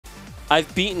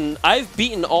I've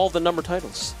beaten all the number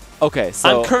titles. Okay,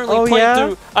 so I'm currently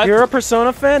playing through. You're a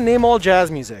Persona fan? Name all jazz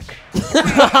music.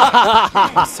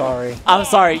 I'm sorry. I'm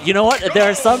sorry. You know what? There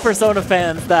are some Persona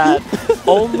fans that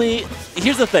only.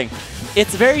 Here's the thing.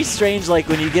 It's very strange, like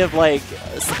when you give like,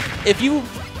 if you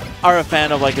are a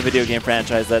fan of like a video game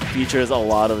franchise that features a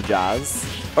lot of jazz,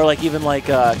 or like even like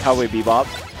Cowboy Bebop,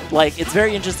 like it's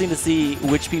very interesting to see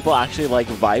which people actually like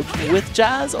vibe with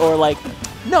jazz, or like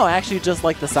no, actually just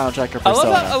like the soundtrack of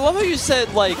Persona. I love how you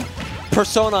said like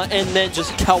Persona and then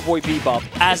just Cowboy Bebop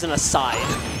as an aside.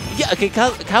 Yeah, okay,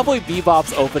 Cowboy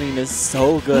Bebop's opening is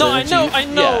so good. No, I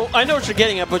know what you're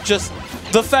getting at, but just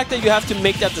the fact that you have to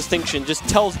make that distinction just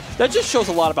shows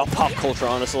a lot about pop culture,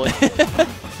 honestly.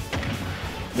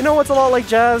 You know what's a lot like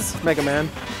jazz? Mega Man.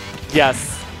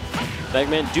 Yes. Mega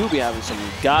Man do be having some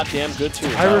goddamn good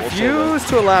tunes. I refuse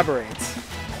to elaborate.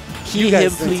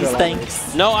 Him, please,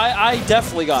 thanks. No, I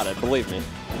definitely got it, believe me.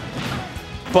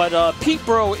 But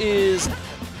petebr0 is,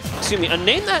 excuse me, a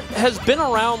name that has been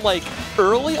around like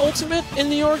early Ultimate in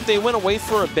New York. They went away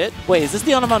for a bit. Wait, is this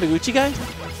the Anamanaguchi guy?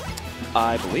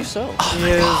 I believe so. He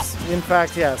is, in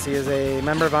fact, yes. He is a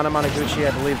member of Anamanaguchi,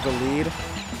 I believe the lead.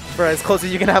 For as close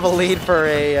as you can have a lead for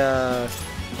a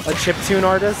chiptune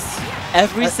artist.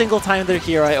 Every single time they're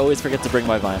here, I always forget to bring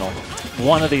my vinyl.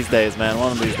 One of these days, man.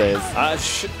 One of these days.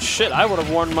 Shit, I would have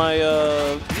worn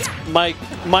my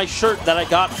my shirt that I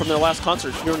got from their last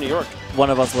concert here in New York. One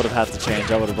of us would have had to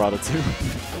change. I would have brought it too.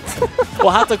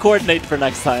 We'll have to coordinate for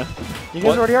next time. You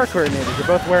guys already are coordinated. You're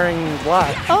both wearing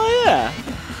black. Oh, yeah.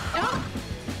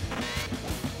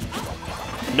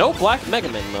 No black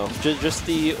Megaman, though. Just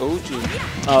the OG.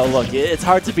 Oh, look. It's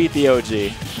hard to beat the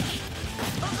OG.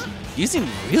 Using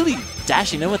really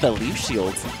dashing in with that leaf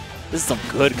shield. This is some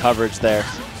good coverage there.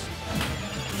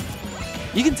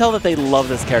 You can tell that they love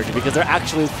this character because they're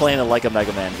actually playing it like a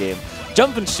Mega Man game.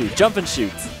 Jump and shoot, jump and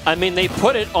shoot. I mean, they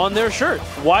put it on their shirt.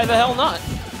 Why the hell not?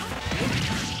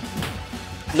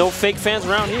 No fake fans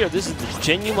around here. This is the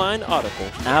genuine article.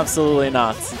 Absolutely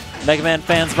not. Mega Man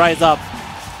fans, rise up.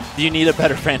 You need a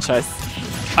better franchise.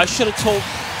 I should have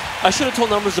told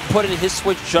Numbers to put in his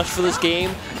Switch just for this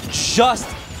game, just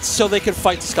so they could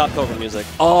fight the Scott Pilgrim music.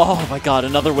 Oh my god,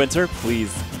 another winter?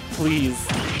 Please. Please.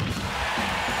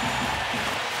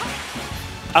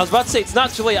 I was about to say, it's not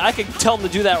too late. I could tell them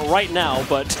to do that right now,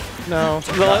 but no.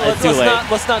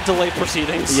 Let's not delay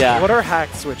proceedings. Yeah. What are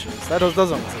hacked switches? That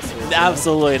doesn't exist.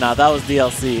 Absolutely not. That was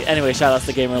DLC. Anyway, shout outs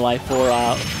to Gamer Life for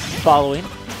following.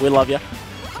 We love you.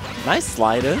 Nice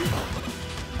slide in.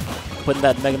 Putting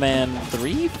that Mega Man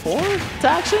 3, 4 to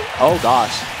action. Oh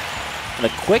gosh. And a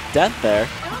quick death there.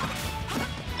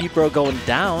 petebr0 going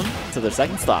down to their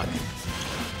second stock.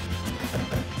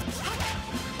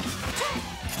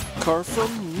 Car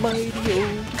from Mighty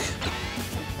Oak.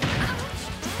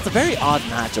 It's a very odd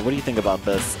matchup. What do you think about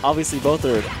this? Obviously, both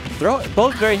are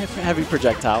both very heavy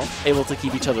projectile, able to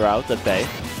keep each other out at bay.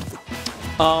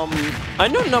 I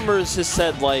know Numbers has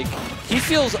said like he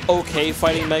feels okay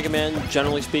fighting Mega Man,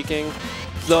 generally speaking.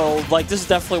 Though, like this is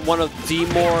definitely one of the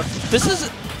more. This is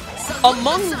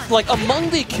among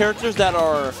the characters that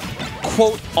are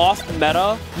quote off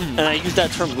meta, and I use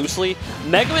that term loosely.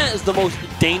 Mega Man is the most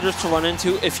dangerous to run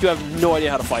into if you have no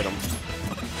idea how to fight him.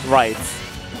 Right.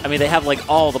 I mean, they have like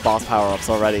all the boss power-ups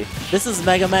already. This is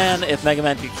Mega Man if Mega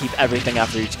Man could keep everything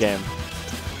after each game.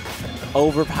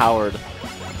 Overpowered.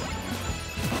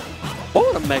 What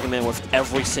would a Mega Man with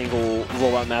every single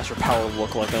Robot Master power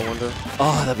look like, I wonder?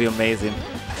 Oh, that'd be amazing.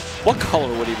 What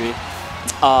color would he be?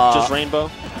 Just rainbow?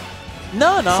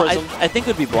 No, I think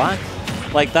it would be black.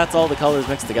 Like, that's all the colors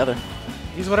mixed together.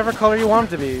 Use whatever color you want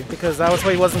him to be, because that was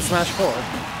what he was in Smash 4.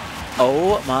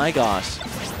 Oh my gosh.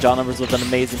 John Numbers with an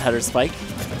amazing header spike.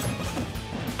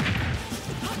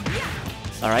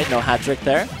 Alright, no hat trick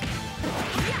there.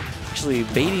 Actually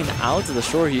baiting out to the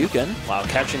Shoryuken. Wow,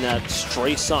 catching that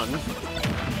stray sun.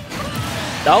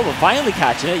 Oh, we're finally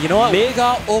catching it. You know what?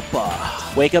 Mega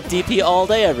Oppa. Wake up DP all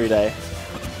day, every day.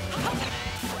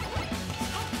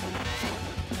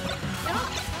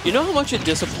 You know how much it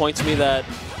disappoints me that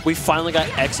we finally got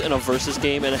X in a versus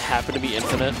game and it happened to be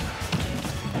Infinite?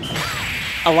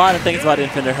 A lot of things about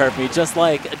Infinite hurt me, just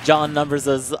like John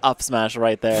Numbers' up smash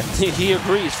right there. He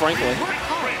agrees, frankly. Work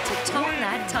hard to tone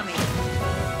that tummy.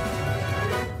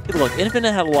 Look,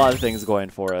 Infinite had a lot of things going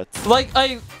for it.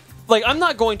 I'm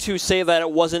not going to say that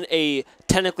it wasn't a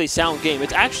technically sound game.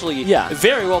 It's actually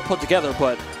very well put together,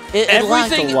 but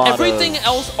everything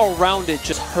else around it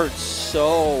just hurts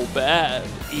so bad.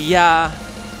 Yeah.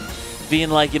 Being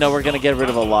like, you know, we're going to get rid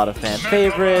of a lot of fan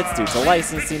favorites due to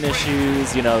licensing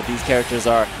issues. You know, these characters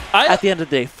are, at the end of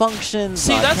the day, functions,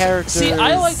 not characters. See,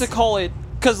 I like to call it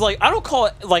Because, like, I don't call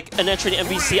it, like, an entry to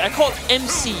MVC. I call it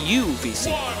MCU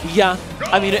VC. Yeah,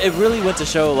 I mean, it really went to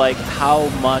show, like, how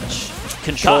much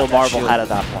control God, Marvel shield. had at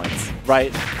that point,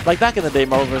 right? Like, back in the day,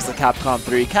 Marvel vs. Capcom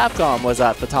 3, Capcom was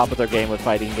at the top of their game with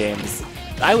fighting games.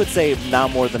 I would say now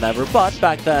more than ever, but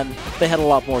back then, they had a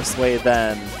lot more sway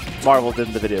than Marvel did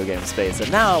in the video game space.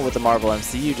 And now, with the Marvel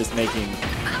MCU just making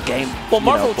game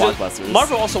blockbusters.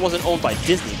 Marvel also wasn't owned by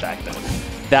Disney back then.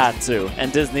 That too.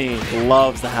 And Disney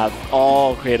loves to have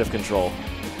all creative control.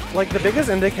 Like, the biggest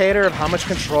indicator of how much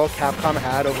control Capcom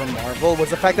had over Marvel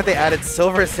was the fact that they added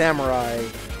Silver Samurai,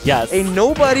 Yes. a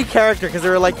nobody character, because they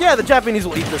were like, yeah, the Japanese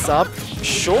will eat this up.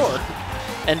 Sure.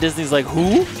 And Disney's like,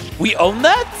 who? We own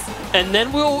that? And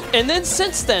then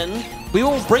since then, we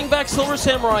will bring back Silver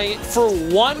Samurai for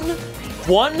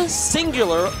one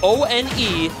singular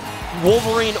ONE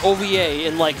Wolverine OVA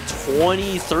in like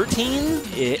 2013.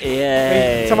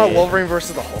 Yeah. Talking about Wolverine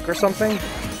versus the Hulk or something?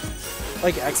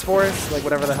 Like X-Force? Like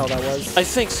whatever the hell that was? I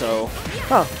think so.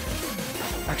 Huh.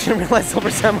 I didn't realize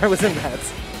Silver Samurai was in that.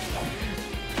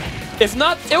 If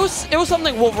not, it was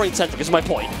something Wolverine centric. Is my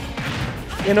point.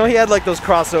 You know, he had like those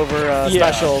crossover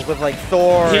specials with like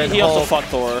Thor and He also Hulk. fucked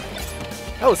Thor.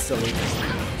 That was silly.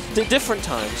 Different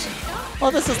times.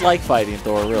 Well, this is like fighting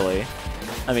Thor, really.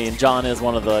 I mean, John is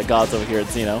one of the gods over here at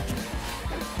Xeno.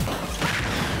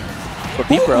 But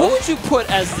Who would you put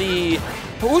as the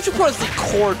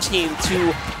core team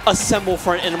to assemble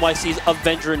for an NYC's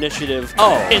Avenger Initiative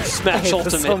in Smash hate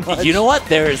this so Ultimate? much. You know what?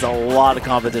 There is a lot of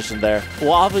competition there.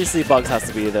 Well, obviously Bugs has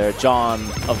to be there. John,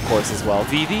 of course, as well.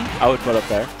 Vivi, I would put up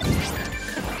there.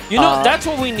 You know, that's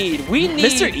what we need. We need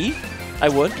Mr. E, I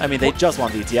would. I mean, they just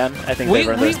won DTN. I think they've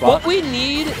earned their spot. What we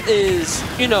need is,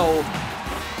 you know,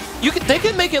 they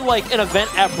can make it like an event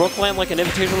at Brookland, like an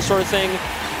invitational sort of thing.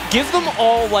 Give them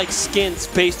all like skins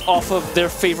based off of their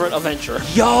favorite Avenger.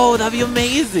 Yo, that'd be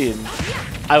amazing.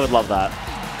 I would love that.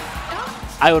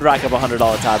 I would rack up $100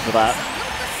 tab for that.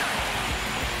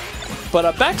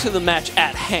 But back to the match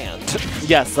at hand.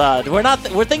 Yes,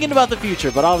 we're thinking about the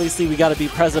future, but obviously we got to be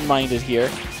present-minded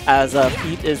here. As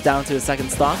Pete is down to his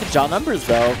second stock, John Numbers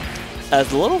though,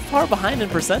 is a little far behind in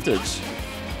percentage,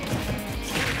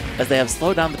 as they have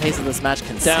slowed down the pace of this match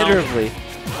considerably.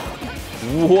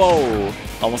 Whoa!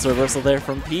 Almost a reversal there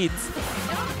from Pete.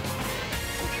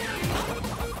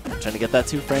 Trying to get that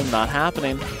 2-frame, not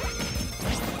happening.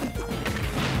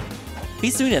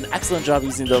 He's doing an excellent job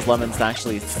using those lemons to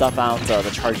actually stuff out the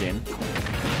charging.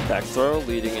 Back throw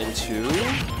leading into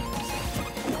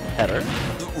Header.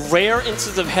 Rare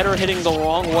instance of header hitting the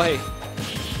wrong way.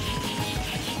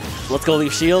 Let's go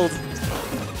leave shield.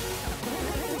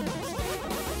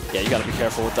 Yeah, you gotta be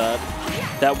careful with that.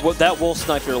 That will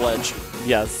snipe your ledge.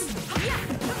 Yes.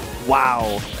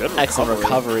 Wow. Good Excellent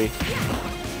recovery.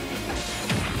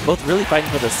 Both really fighting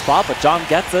for this spot, but John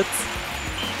gets it.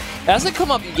 It hasn't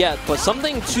come up yet, but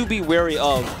something to be wary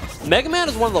of. Megaman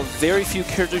is one of the very few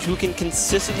characters who can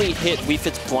consistently hit Wii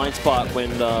Fit's blind spot when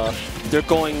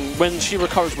when she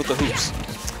recovers with the hoops.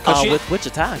 With which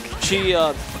attack? She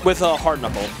with a hard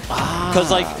knuckle.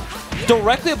 Because like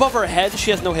directly above her head,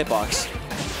 she has no hitbox.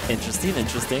 Interesting,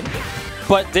 interesting.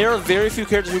 But there are very few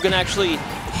characters who can actually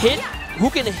hit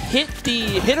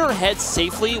her head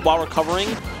safely while recovering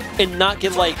and not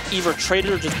get like either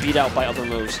traded or just beat out by other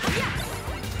moves.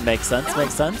 Makes sense,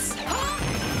 makes sense.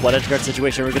 What edgeguard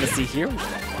situation we're going to see here?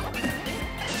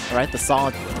 All right, the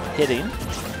solid hitting.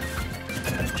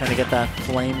 Trying to get that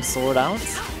flame sword out.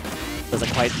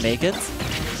 Doesn't quite make it.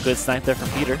 Good snipe there from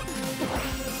Peter.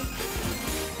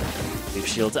 Leave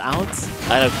shields out.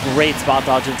 And a great spot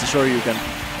dodge into Shoryuken.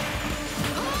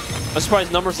 I'm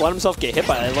surprised Numbers let himself get hit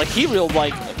by that. Like, he reeled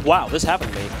like, wow, this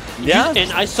happened to me. Yeah.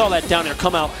 And I saw that down there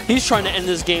come out. He's trying to end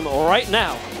this game right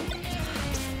now.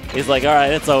 He's like, all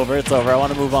right, it's over, it's over. I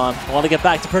want to move on. I want to get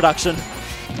back to production.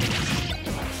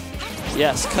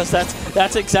 Yes, because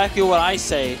that's exactly what I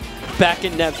say back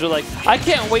in Nebs. We're like, I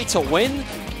can't wait to win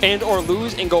and or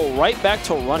lose and go right back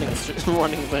to running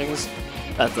things.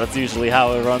 That's usually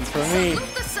how it runs for me.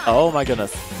 Oh my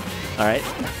goodness. All right,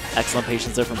 excellent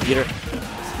patience there from Peter.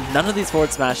 None of these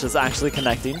forward smashes actually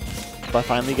connecting, but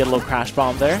finally get a little crash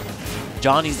bomb there.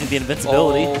 John using the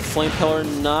invincibility. Oh, Flame Pillar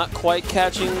not quite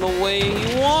catching the way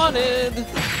he wanted.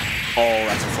 Oh,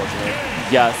 that's unfortunate.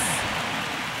 Yes.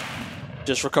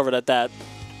 Just recovered at that.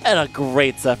 And a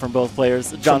great set from both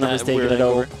players. John Numbers taking it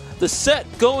over. The set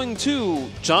going to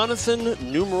Jonathan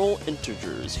Numeral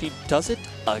Integers. He does it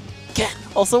again.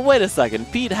 Also, wait a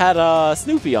second. Pete had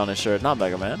Snoopy on his shirt, not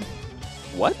Mega Man.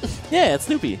 What? Yeah, it's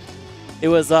Snoopy. It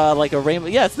was like a rainbow.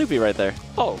 Yeah, it's Snoopy right there.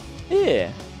 Oh.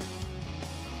 Yeah.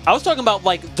 I was talking about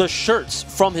like the shirts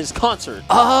from his concert.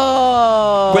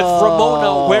 Oh! With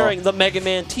Ramona wearing the Mega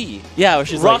Man tee. Yeah,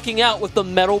 she's rocking out with the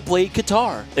Metal Blade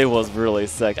guitar. It was really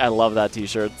sick. I love that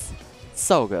t-shirt.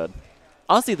 So good.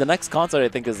 Honestly, the next concert I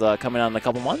think is coming out in a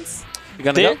couple months. You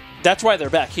gonna go? That's why they're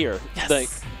back here. Yes. Like,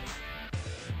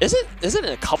 is it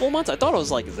in a couple months? I thought it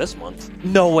was like this month.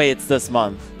 No way, it's this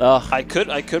month. Ugh. I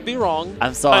could be wrong.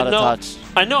 I'm so out of touch.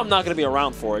 I know I'm not going to be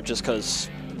around for it just because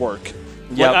work.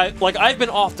 Yep. Like I've been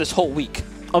off this whole week.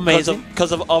 Amazing.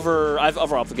 Because of other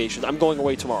obligations. I'm going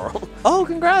away tomorrow. Oh,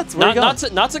 congrats! Where not to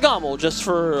Gamo, just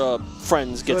for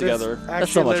friends get together. Actually,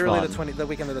 That's so much literally fun. the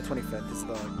weekend of the 25th is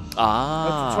the.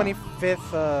 Ah. The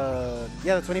 25th.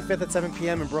 Yeah, the 25th at 7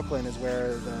 p.m. in Brooklyn is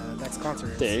where the next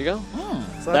concert is. There you go.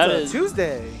 So That that's is- a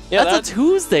Tuesday. Yeah, that's a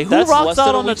Tuesday. Who that's rocks less than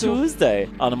out a on a week to- Tuesday?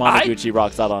 Anamanaguchi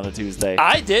rocks out on a Tuesday.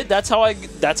 I did. That's how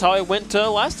I went to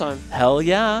last time. Hell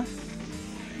yeah.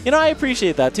 You know, I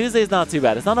appreciate that. Tuesday's not too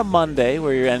bad. It's not a Monday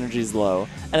where your energy's low,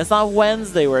 and it's not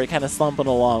Wednesday where you're kind of slumping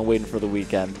along waiting for the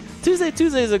weekend.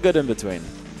 Tuesday's a good in-between.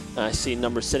 I see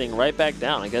number sitting right back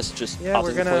down. I guess just Yeah, we're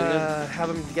opting to play again. gonna have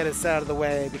him get it set out of the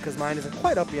way because mine isn't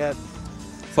quite up yet.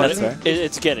 But That's fair.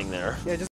 it's getting there. Yeah, just